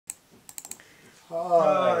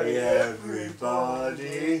Hi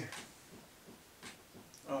everybody.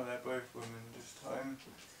 Oh, they're both women this time.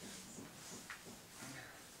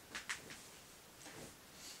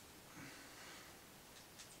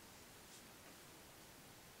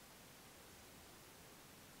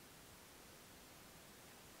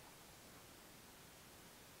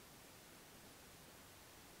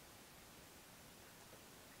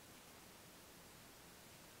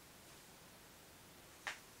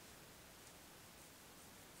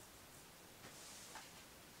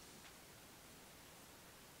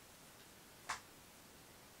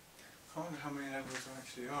 I wonder how many levels there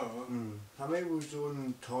actually are. How many was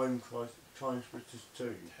on Timesplitters 2? 10, I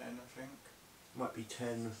think. Might be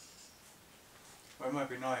 10. Well, it might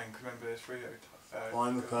be 9, because remember there's 3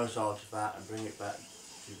 Find the cursed artifact and bring it back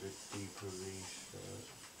to the deeper research.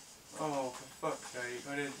 Oh, for fuck's sake,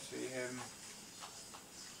 I didn't see him.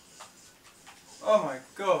 Oh my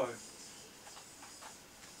god!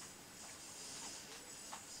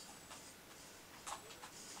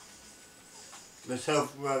 Let's help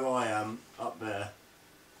where I am, up there.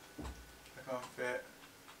 I can't fit.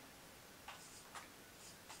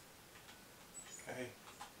 Okay.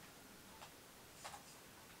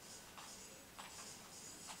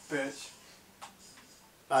 Bitch.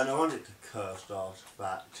 And I want it to cursed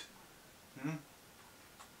artifact. Hmm?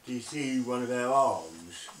 Do you see one of their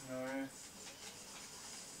arms? No.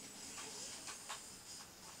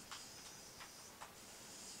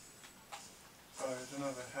 Oh, there's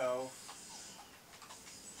another health.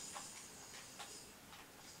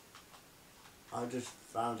 I just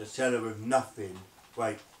found a cellar with nothing.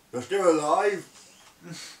 Wait, you're still alive?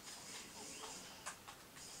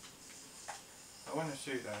 I want to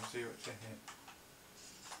shoot that and see what's in it.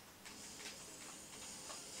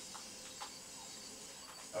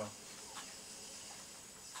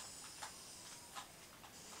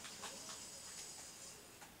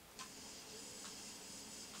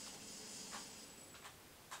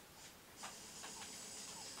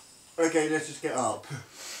 Oh. Okay, let's just get up.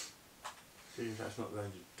 See if that's not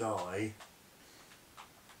going to die.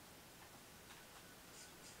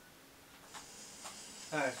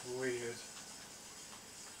 That's weird.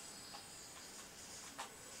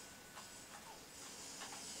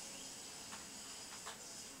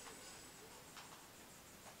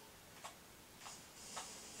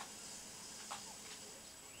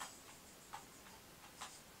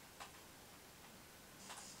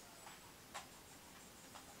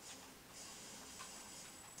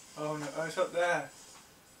 Oh no, oh, it's up there.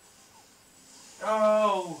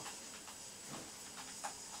 Oh!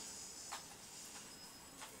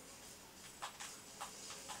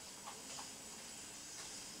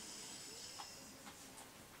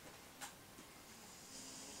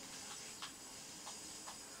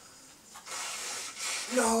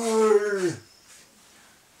 No!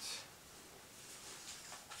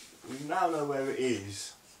 We now know where it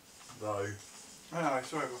is, though. I know, I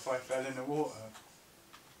saw it before I fell in the water.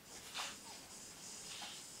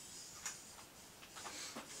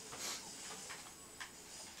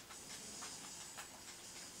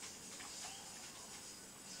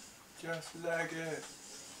 Just leg it.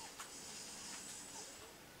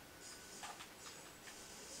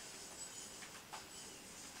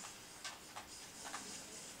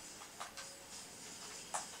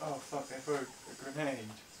 Oh fuck, I threw a grenade.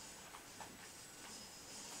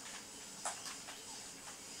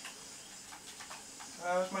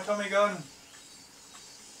 Where's my Tommy gun?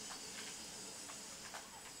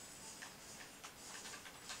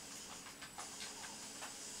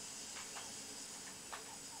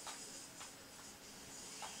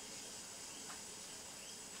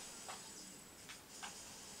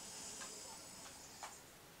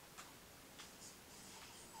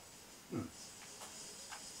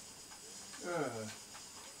 Ugh.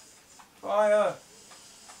 Fire!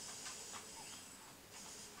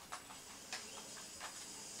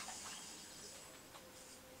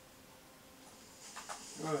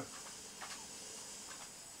 Ugh.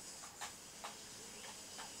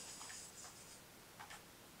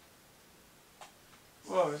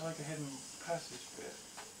 Whoa, it's like a hidden passage bit.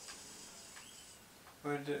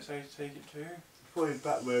 Where did it say to take it to? Probably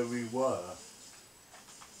back where we were.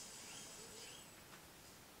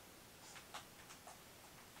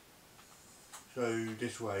 So,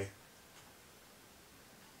 this way.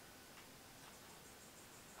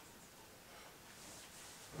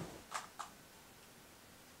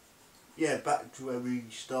 Yeah, back to where we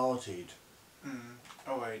started.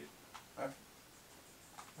 Oh wait. I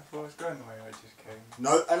thought I was going the way I just came.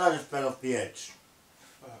 No, and I just fell off the edge.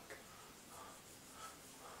 Fuck.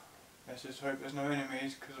 Let's just hope there's no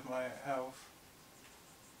enemies because of my health.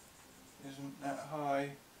 Isn't wasn't that high.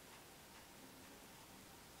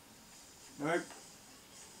 Nope.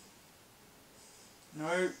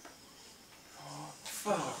 Nope. Oh,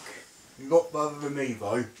 fuck. You got further than me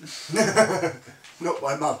though. Not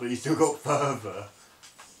by much, but you still got further.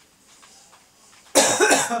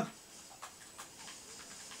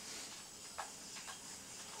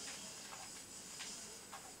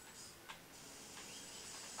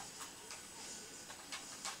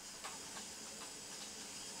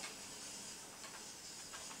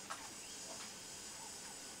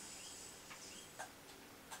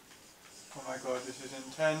 Oh my god, this is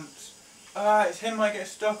intense. Ah, it's him I get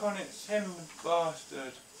stuck on, it's him, the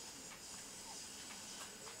bastard.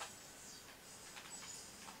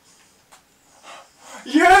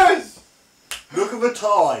 Yes! Look at the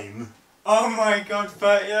time. Oh my god,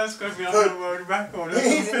 30, that's going to be like a world record.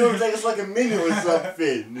 It's going to take us like a minute or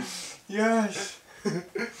something. Yes!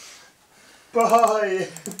 Bye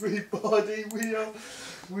everybody,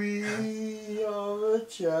 we are a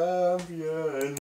champion.